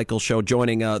the Bill Michaels Show,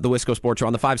 joining the Wisco Sports Show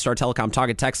on the 5-Star Telecom Talk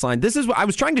and Text line. This is I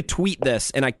was trying to tweet this,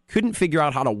 and I couldn't figure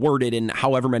out how to word it in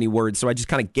however many words, so I just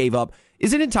kind of gave up.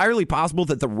 Is it entirely possible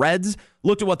that the Reds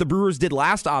looked at what the Brewers did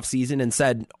last offseason and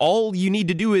said, all you need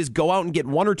to do is go out and get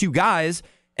 1 or 2 guys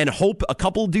and hope a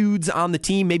couple dudes on the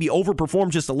team maybe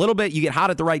overperform just a little bit, you get hot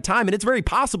at the right time, and it's very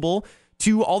possible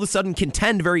to all of a sudden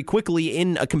contend very quickly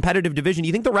in a competitive division? Do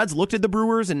you think the Reds looked at the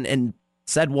Brewers and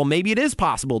said, well, maybe it is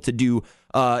possible to do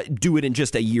it in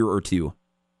just a year or 2?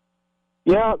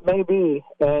 Yeah, maybe.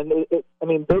 And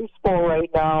baseball right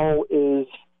now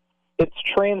it's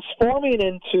transforming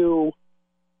into,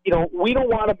 we don't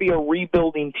want to be a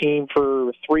rebuilding team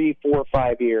for 3, 4,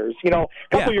 5 years. A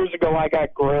couple years ago, I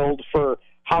got grilled for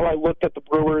how I looked at the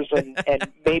Brewers and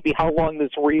maybe how long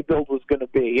this rebuild was going to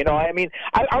be. I mean,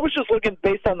 I was just looking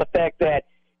based on the fact that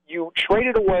you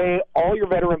traded away all your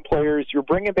veteran players, you're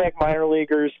bringing back minor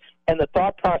leaguers, and the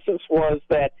thought process was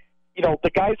that,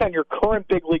 the guys on your current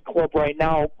big league club right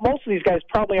now, most of these guys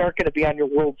probably aren't going to be on your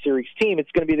World Series team.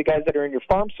 It's going to be the guys that are in your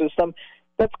farm system.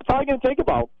 That's probably going to take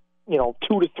about,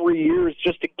 2 to 3 years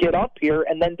just to get up here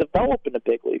and then develop into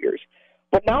big leaguers.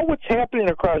 But now what's happening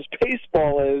across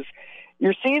baseball is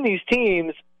you're seeing these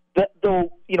teams that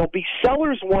they'll, be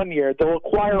sellers one year. They'll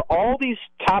acquire all these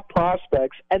top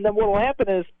prospects, and then what will happen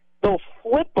is they'll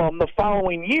flip them the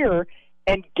following year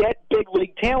and get big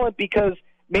league talent because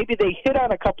maybe they hit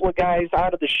on a couple of guys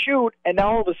out of the chute, and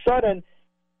now all of a sudden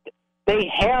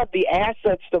they have the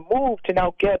assets to move to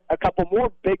now get a couple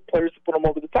more big players to put them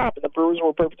over the top, and the Brewers were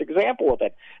a perfect example of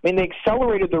it. I mean, they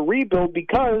accelerated the rebuild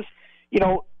because,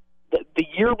 the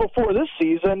year before this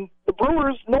season, the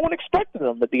Brewers, no one expected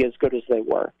them to be as good as they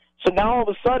were. So now all of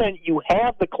a sudden you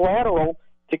have the collateral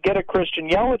to get a Christian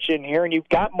Yelich in here, and you've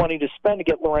got money to spend to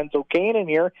get Lorenzo Cain in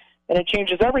here, and it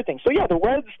changes everything. So, yeah, the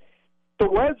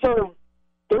Reds are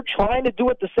 – they're trying to do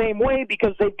it the same way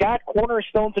because they've got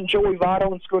cornerstones in Joey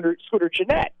Votto and Scooter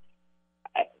Gennett.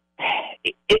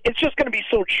 It's just going to be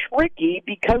so tricky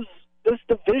because this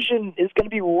division is going to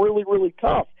be really, really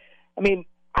tough. I mean,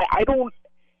 I don't –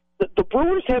 the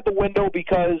Brewers had the window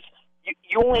because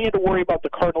you only had to worry about the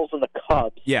Cardinals and the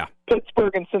Cubs. Yeah.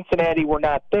 Pittsburgh and Cincinnati were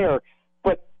not there.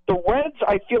 But the Reds,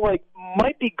 I feel like,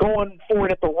 might be going for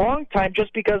it at the wrong time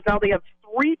just because now they have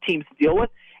 3 teams to deal with.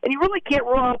 And you really can't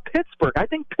rule out Pittsburgh. I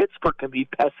think Pittsburgh can be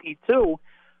pesky too.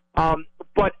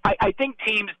 But I think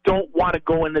teams don't want to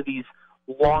go into these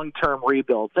long-term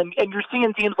rebuilds. And you're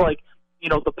seeing teams like,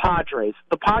 the Padres.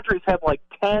 The Padres have like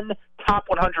 10 top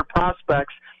 100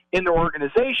 prospects in their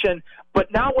organization.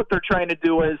 But now what they're trying to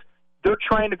do is they're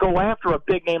trying to go after a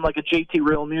big name like a JT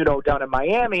Realmuto down in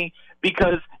Miami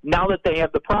because now that they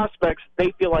have the prospects,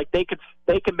 they feel like they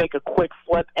can make a quick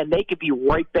flip and they could be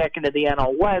right back into the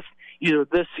NL West either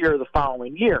this year or the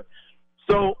following year.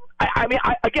 So,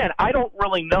 I don't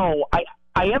really know.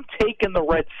 I am taking the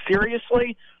Reds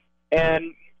seriously,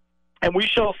 and we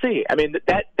shall see. I mean,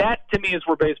 that to me is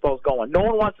where baseball is going. No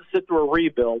one wants to sit through a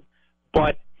rebuild,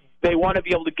 but they want to be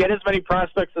able to get as many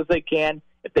prospects as they can.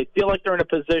 If they feel like they're in a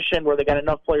position where they got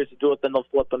enough players to do it, then they'll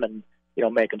flip them and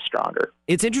make them stronger.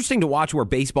 It's interesting to watch where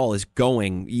baseball is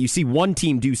going. You see one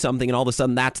team do something, and all of a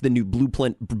sudden that's the new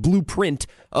blueprint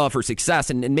for success,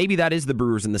 and maybe that is the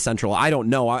Brewers in the Central. I don't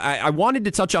know. I wanted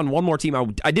to touch on one more team.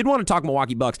 I did want to talk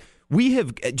Milwaukee Bucks. We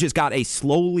have just got a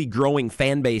slowly growing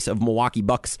fan base of Milwaukee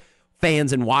Bucks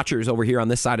fans and watchers over here on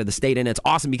this side of the state, and it's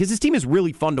awesome because this team is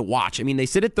really fun to watch. I mean, they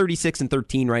sit at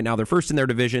 36-13 right now. They're first in their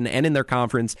division and in their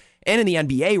conference and in the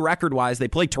NBA record-wise. They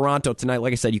play Toronto tonight.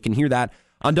 Like I said, you can hear that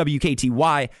on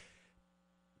WKTY.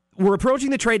 We're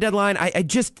approaching the trade deadline. I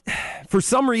just, for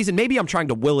some reason, maybe I'm trying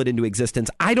to will it into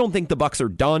existence. I don't think the Bucks are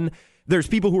done. There's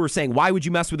people who are saying, why would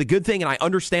you mess with a good thing? And I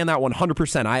understand that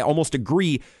 100%. I almost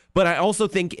agree. But I also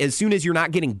think as soon as you're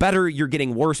not getting better, you're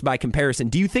getting worse by comparison.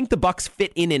 Do you think the Bucks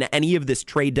fit in any of this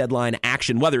trade deadline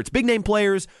action, whether it's big name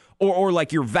players or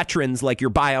like your veterans, like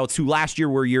your buyouts, who last year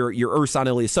were your Ersan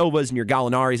Ilyasovas and your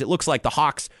Gallinaris? It looks like the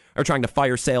Hawks are trying to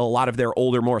fire sale a lot of their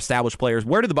older, more established players.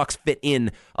 Where do the Bucks fit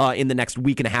in the next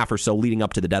week and a half or so leading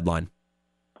up to the deadline?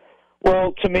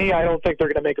 Well, to me, I don't think they're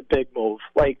going to make a big move.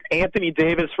 Like Anthony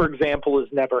Davis, for example, is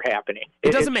never happening. It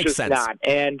doesn't make sense. Not.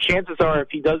 And chances are, if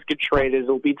he does get traded,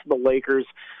 it'll be to the Lakers.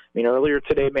 I mean, earlier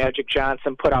today, Magic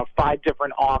Johnson put out 5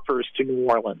 different offers to New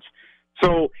Orleans.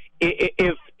 So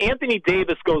if Anthony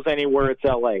Davis goes anywhere, it's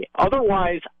L.A.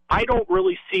 Otherwise, I don't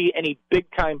really see any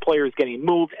big-time players getting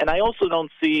moved, and I also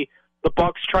don't see the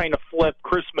Bucks trying to flip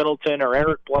Chris Middleton or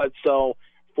Eric Bledsoe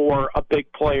for a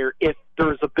big player if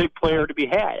there's a big player to be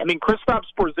had. I mean, Kristaps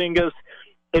Porzingis,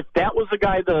 if that was the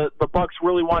guy the Bucks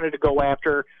really wanted to go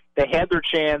after, they had their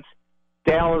chance.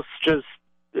 Dallas just,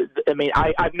 I mean,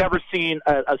 I've never seen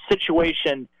a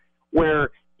situation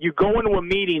where you go into a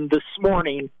meeting this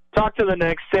morning, talk to the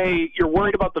Knicks, say you're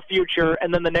worried about the future,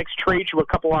 and then the Knicks trade you a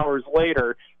couple hours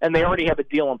later, and they already have a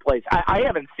deal in place. I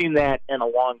haven't seen that in a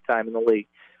long time in the league.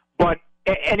 But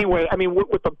anyway, I mean,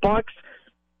 with the Bucks,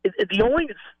 the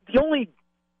only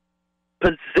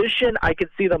position I could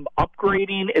see them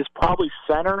upgrading is probably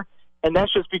center, and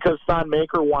that's just because Thon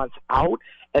Maker wants out,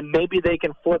 and maybe they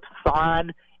can flip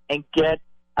Thon and get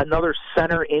another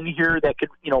center in here that could,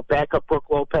 back up Brook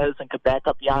Lopez and could back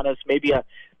up Giannis, maybe a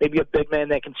big man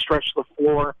that can stretch the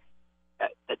floor.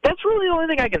 That's really the only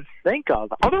thing I can think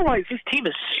of. Otherwise, this team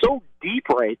is so deep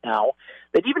right now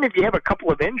that even if you have a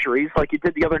couple of injuries, like you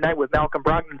did the other night with Malcolm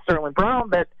Brogdon and Sterling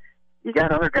Brown, that you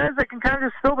got other guys that can kind of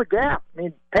just fill the gap. I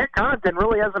mean, Pat Connaughton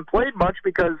really hasn't played much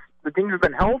because the teams have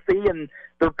been healthy and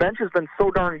their bench has been so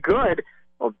darn good.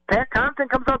 Well, Pat Connaughton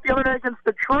comes out the other night against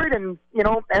Detroit and,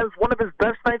 has one of his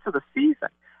best nights of the season.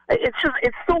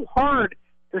 It's so hard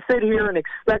to sit here and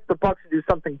expect the Bucs to do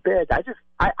something big.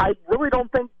 I really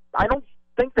don't think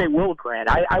they will, Grant.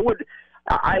 I would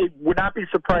not be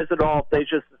surprised at all if they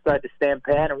just decide to stand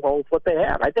pat and roll with what they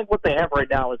have. I think what they have right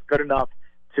now is good enough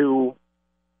to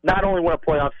not only win a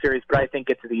playoff series, but I think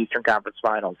get to the Eastern Conference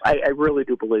Finals. I really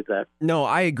do believe that. No,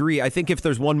 I agree. I think if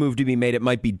there's one move to be made, it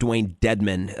might be Dwayne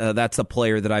Dedmon. That's a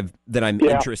player that I'm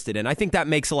interested in. I think that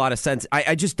makes a lot of sense.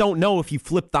 I just don't know if you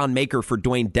flip Thon Maker for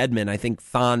Dwayne Dedmon. I think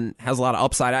Thon has a lot of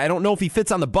upside. I don't know if he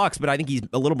fits on the Bucs, but I think he's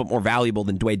a little bit more valuable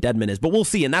than Dwayne Dedmon is. But we'll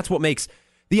see, and that's what makes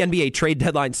the NBA trade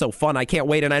deadline so fun. I can't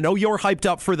wait, and I know you're hyped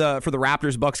up for the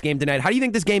Raptors-Bucks game tonight. How do you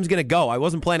think this game's going to go? I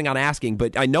wasn't planning on asking,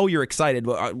 but I know you're excited.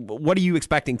 What are you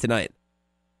expecting tonight?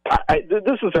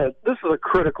 This is a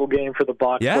critical game for the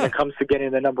Bucs when it comes to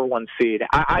getting the number one seed.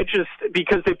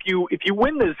 Because if you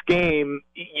win this game,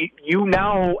 you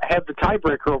now have the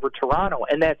tiebreaker over Toronto,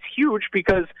 and that's huge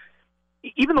because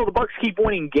even though the Bucs keep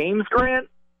winning games, Grant,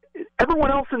 everyone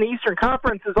else in the Eastern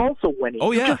Conference is also winning.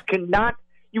 Oh yeah,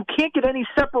 you can't get any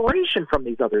separation from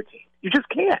these other teams. You just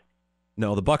can't.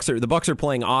 No, the Bucs are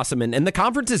playing awesome, and the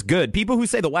conference is good. People who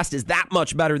say the West is that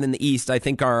much better than the East, I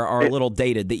think, are a little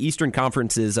dated. The Eastern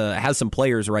Conference has some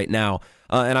players right now,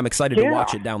 and I'm excited to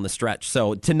watch it down the stretch.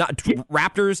 So,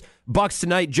 Raptors, Bucs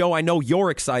tonight. Joe, I know you're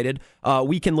excited.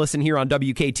 We can listen here on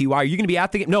WKTY. Are you going to be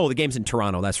at the game? No, the game's in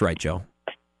Toronto. That's right, Joe.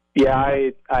 Yeah,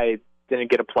 I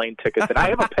didn't get a plane ticket. I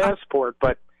have a passport,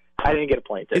 but I didn't get a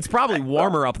plane ticket. It's probably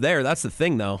warmer up there. That's the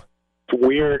thing, though. It's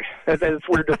weird. It's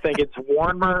weird to think it's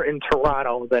warmer in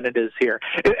Toronto than it is here.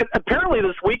 Apparently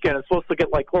this weekend it's supposed to get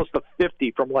close to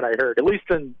 50 from what I heard, at least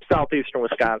in southeastern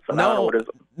Wisconsin. I don't know what it is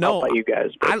about you guys.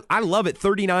 I love it.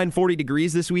 39, 40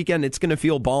 degrees this weekend. It's going to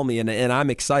feel balmy, and I'm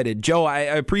excited. Joe, I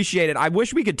appreciate it. I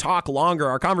wish we could talk longer.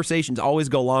 Our conversations always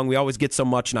go long. We always get so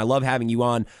much, and I love having you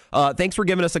on. Thanks for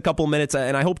giving us a couple minutes,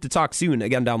 and I hope to talk soon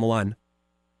again down the line.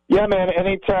 Yeah, man,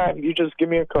 anytime. You just give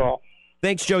me a call.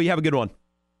 Thanks, Joe. You have a good one.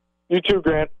 You too,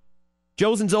 Grant.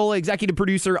 Joe Zanzola, executive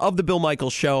producer of The Bill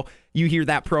Michaels Show. You hear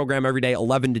that program every day,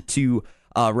 11 to 2,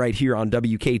 right here on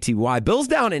WKTY. Bill's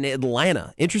down in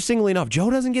Atlanta. Interestingly enough, Joe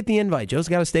doesn't get the invite. Joe's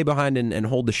got to stay behind and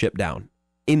hold the ship down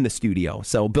in the studio.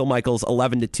 So Bill Michaels,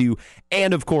 11 to 2,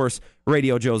 and of course,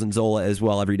 Radio Joe Zanzola as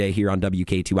well every day here on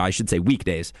WKTY. I should say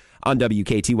weekdays on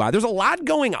WKTY. There's a lot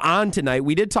going on tonight.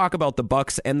 We did talk about the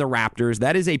Bucs and the Raptors.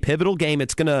 That is a pivotal game.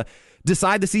 It's going to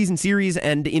decide the season series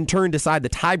and in turn decide the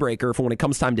tiebreaker for when it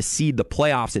comes time to seed the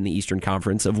playoffs in the Eastern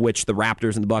Conference, of which the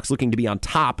Raptors and the Bucs looking to be on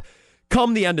top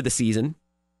come the end of the season.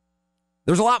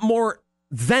 There's a lot more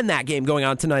than that game going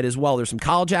on tonight as well. There's some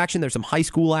college action. There's some high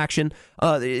school action.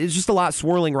 It's just a lot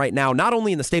swirling right now, not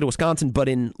only in the state of Wisconsin, but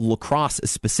in lacrosse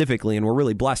specifically, and we're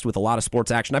really blessed with a lot of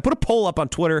sports action. I put a poll up on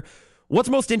Twitter. What's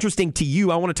most interesting to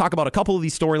you? I want to talk about a couple of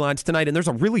these storylines tonight, and there's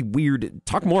a really weird,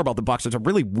 talk more about the Bucs. There's a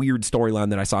really weird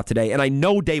storyline that I saw today, and I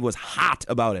know Dave was hot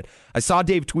about it. I saw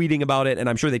Dave tweeting about it, and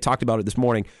I'm sure they talked about it this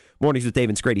morning. Mornings with Dave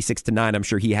and Scrady, 6 to 9. I'm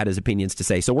sure he had his opinions to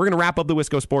say. So we're going to wrap up the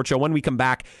Wisco Sports Show when we come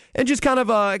back, and just kind of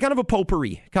a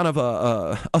potpourri, kind of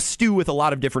a stew with a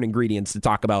lot of different ingredients to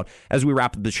talk about as we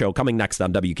wrap up the show. Coming next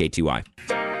on WKTY.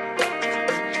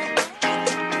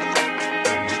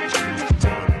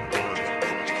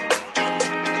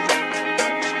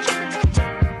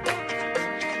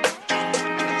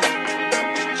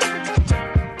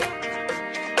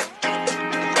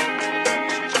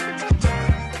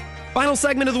 Final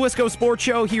segment of the Wisco Sports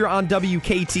Show here on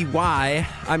WKTY.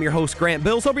 I'm your host, Grant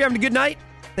Bills. Hope you're having a good night.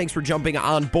 Thanks for jumping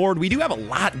on board. We do have a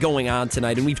lot going on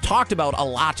tonight, and we've talked about a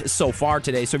lot so far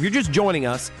today. So if you're just joining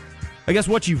us, I guess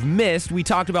what you've missed, we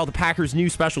talked about the Packers' new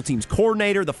special teams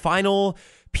coordinator, the final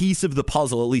piece of the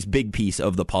puzzle, at least big piece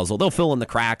of the puzzle. They'll fill in the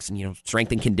cracks and,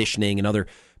 strength and conditioning and other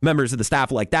members of the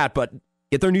staff like that, but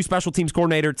get their new special teams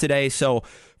coordinator today. So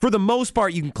for the most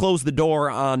part, you can close the door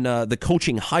on the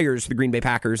coaching hires for the Green Bay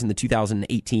Packers in the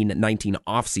 2018-19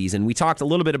 offseason. We talked a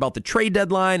little bit about the trade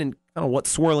deadline and kind of what's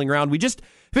swirling around. We just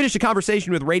finished a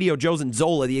conversation with Radio Joe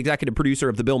Zanzola, the executive producer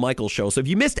of The Bill Michaels Show. So if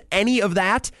you missed any of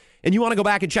that and you want to go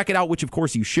back and check it out, which of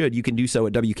course you should, you can do so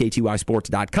at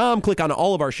WKTYsports.com. Click on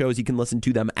all of our shows. You can listen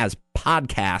to them as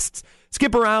podcasts.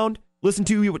 Skip around. Listen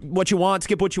to what you want,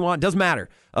 skip what you want, doesn't matter.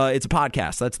 It's a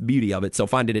podcast. That's the beauty of it. So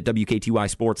find it at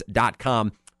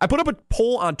WKTYsports.com. I put up a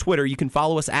poll on Twitter. You can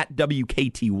follow us at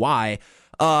WKTY.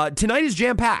 Tonight is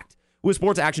jam-packed with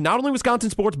sports action, not only Wisconsin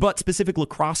sports, but specific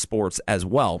lacrosse sports as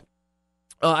well.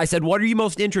 I said, what are you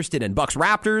most interested in? Bucks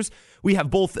Raptors. We have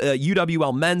both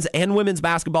UWL men's and women's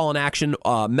basketball in action.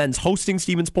 Men's hosting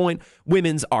Stevens Point.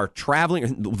 Women's are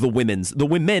traveling. The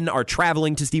women are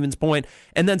traveling to Stevens Point.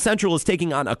 And then Central is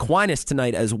taking on Aquinas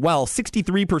tonight as well.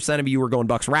 63% of you are going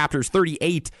Bucks Raptors.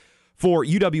 38% for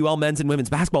UWL men's and women's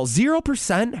basketball.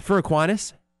 0% for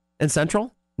Aquinas and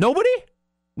Central.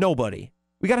 Nobody.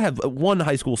 We got to have one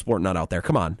high school sport nut out there.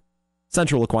 Come on.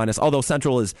 Central Aquinas, although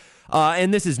Central is,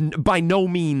 and this is by no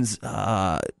means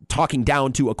talking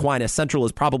down to Aquinas, Central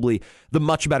is probably the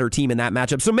much better team in that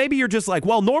matchup. So maybe you're just like,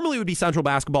 well, normally it would be Central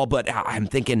basketball, but I'm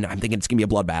thinking it's going to be a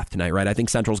bloodbath tonight, right? I think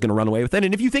Central's going to run away with it.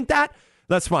 And if you think that,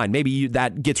 that's fine. Maybe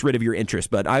that gets rid of your interest.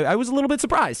 But I was a little bit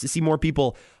surprised to see more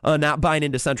people not buying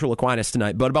into Central Aquinas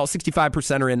tonight. But about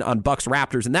 65% are in on Bucks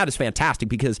Raptors, and that is fantastic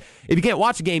because if you can't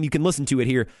watch the game, you can listen to it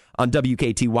here on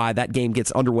WKTY. That game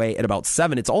gets underway at about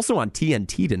 7. It's also on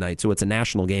TNT tonight, so it's a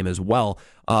national game as well,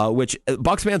 which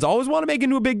Bucks fans always want to make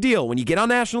into a big deal. When you get on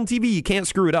national TV, you can't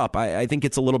screw it up. I think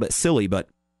it's a little bit silly, but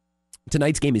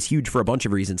tonight's game is huge for a bunch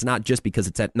of reasons, not just because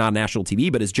it's at non-national TV,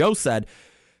 but as Joe said,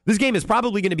 this game is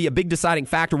probably going to be a big deciding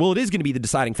factor. Well, it is going to be the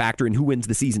deciding factor in who wins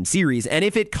the season series. And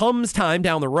if it comes time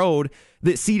down the road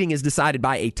that seeding is decided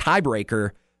by a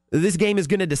tiebreaker, this game is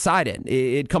going to decide it.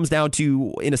 It comes down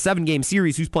to, in a 7-game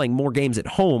series, who's playing more games at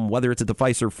home, whether it's at the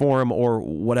Fiserv Forum or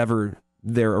whatever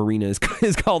their arena is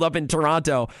called up in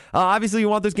Toronto. Obviously, you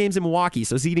want those games in Milwaukee,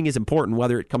 so seeding is important,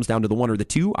 whether it comes down to the 1 or the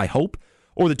 2, I hope,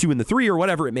 or the 2 and the 3, or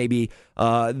whatever it may be.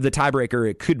 The tiebreaker,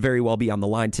 it could very well be on the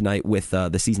line tonight with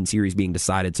the season series being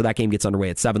decided. So that game gets underway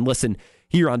at 7. Listen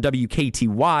here on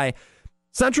WKTY.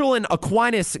 Central and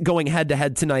Aquinas going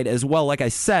head-to-head tonight as well. Like I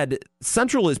said,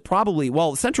 Central is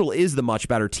the much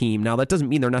better team. Now, that doesn't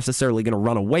mean they're necessarily going to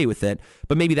run away with it,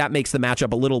 but maybe that makes the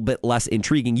matchup a little bit less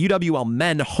intriguing. UWL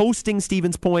men hosting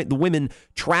Stevens Point, the women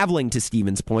traveling to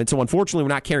Stevens Point. So, unfortunately, we're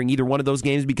not carrying either one of those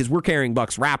games because we're carrying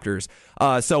Bucks Raptors.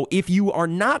 So, if you are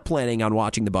not planning on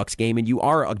watching the Bucks game and you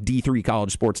are a D3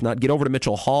 college sports nut, get over to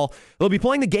Mitchell Hall. They'll be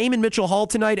playing the game in Mitchell Hall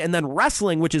tonight, and then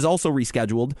wrestling, which is also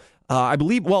rescheduled. I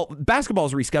believe, basketball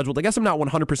is rescheduled. I guess I'm not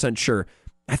 100% sure.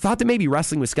 I thought that maybe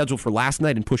wrestling was scheduled for last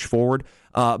night and pushed forward.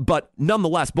 But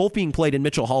nonetheless, both being played in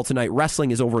Mitchell Hall tonight.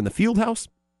 Wrestling is over in the field house,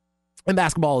 and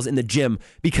basketball is in the gym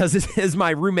because, as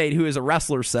my roommate who is a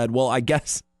wrestler said, well, I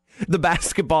guess the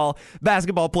basketball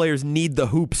players need the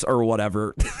hoops or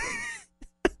whatever.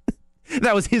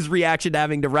 That was his reaction to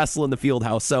having to wrestle in the field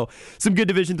house. So some good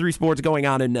Division III sports going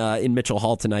on in Mitchell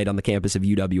Hall tonight on the campus of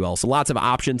UWL. So lots of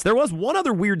options. There was one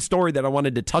other weird story that I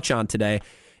wanted to touch on today,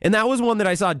 and that was one that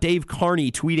I saw Dave Carney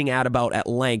tweeting about at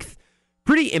length.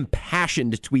 Pretty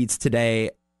impassioned tweets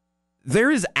today.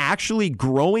 There is actually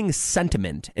growing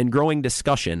sentiment and growing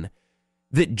discussion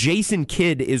that Jason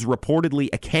Kidd is reportedly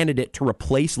a candidate to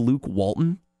replace Luke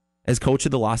Walton as coach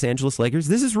of the Los Angeles Lakers.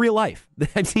 This is real life.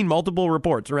 I've seen multiple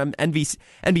reports from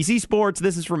NBC Sports.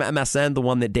 This is from MSN, the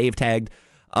one that Dave tagged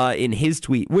in his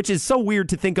tweet, which is so weird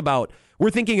to think about. We're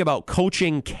thinking about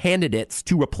coaching candidates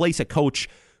to replace a coach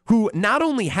who not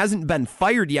only hasn't been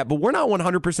fired yet, but we're not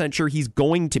 100% sure he's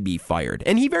going to be fired.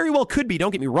 And he very well could be,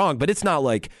 don't get me wrong, but it's not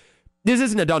like this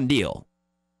isn't a done deal,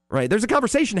 right? There's a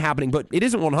conversation happening, but it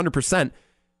isn't 100%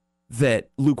 that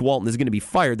Luke Walton is going to be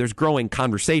fired. There's growing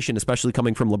conversation, especially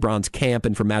coming from LeBron's camp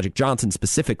and from Magic Johnson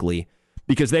specifically,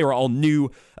 because they were all new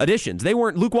additions.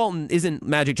 Luke Walton isn't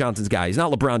Magic Johnson's guy. He's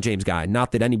not LeBron James' guy.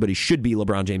 Not that anybody should be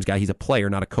LeBron James' guy. He's a player,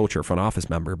 not a coach or a front office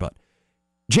member. But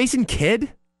Jason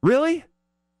Kidd? Really?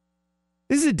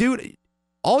 This is a dude.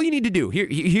 All you need to do,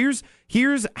 here's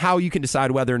how you can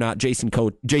decide whether or not Jason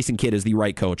Kidd is the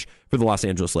right coach for the Los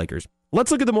Angeles Lakers.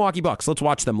 Let's look at the Milwaukee Bucks. Let's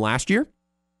watch them last year.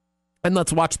 And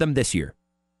let's watch them this year.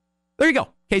 There you go.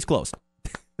 Case closed.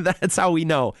 That's how we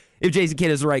know if Jason Kidd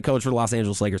is the right coach for the Los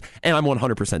Angeles Lakers. And I'm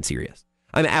 100% serious.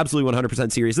 I'm absolutely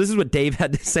 100% serious. This is what Dave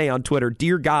had to say on Twitter.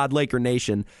 Dear God, Laker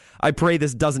Nation, I pray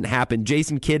this doesn't happen.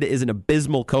 Jason Kidd is an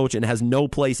abysmal coach and has no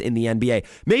place in the NBA.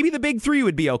 Maybe the big three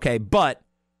would be okay, but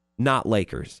not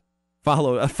Lakers.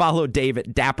 Follow Dave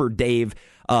at Dapper Dave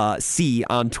C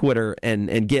on Twitter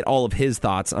and get all of his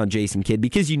thoughts on Jason Kidd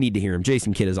because you need to hear him.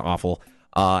 Jason Kidd is awful.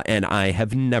 And I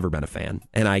have never been a fan.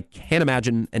 And I can't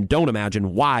imagine and don't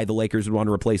imagine why the Lakers would want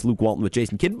to replace Luke Walton with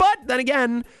Jason Kidd. But then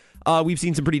again, we've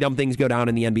seen some pretty dumb things go down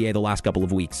in the NBA the last couple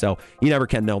of weeks. So you never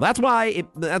can know. That's why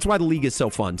the league is so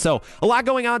fun. So a lot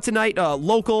going on tonight.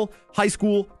 Local, high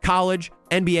school, college,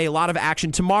 NBA, a lot of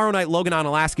action. Tomorrow night, Logan on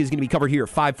Alaska is going to be covered here at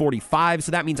 5:45.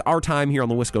 So that means our time here on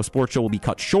the Wisco Sports Show will be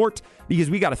cut short because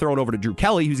we got to throw it over to Drew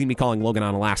Kelly, who's going to be calling Logan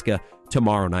on Alaska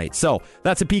tomorrow night. So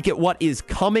that's a peek at what is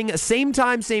coming. Same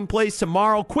time, same place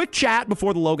tomorrow. Quick chat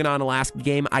before the Logan on Alaska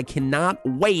game. I cannot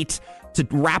wait to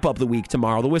wrap up the week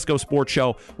tomorrow. The Wisco Sports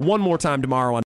Show one more time tomorrow on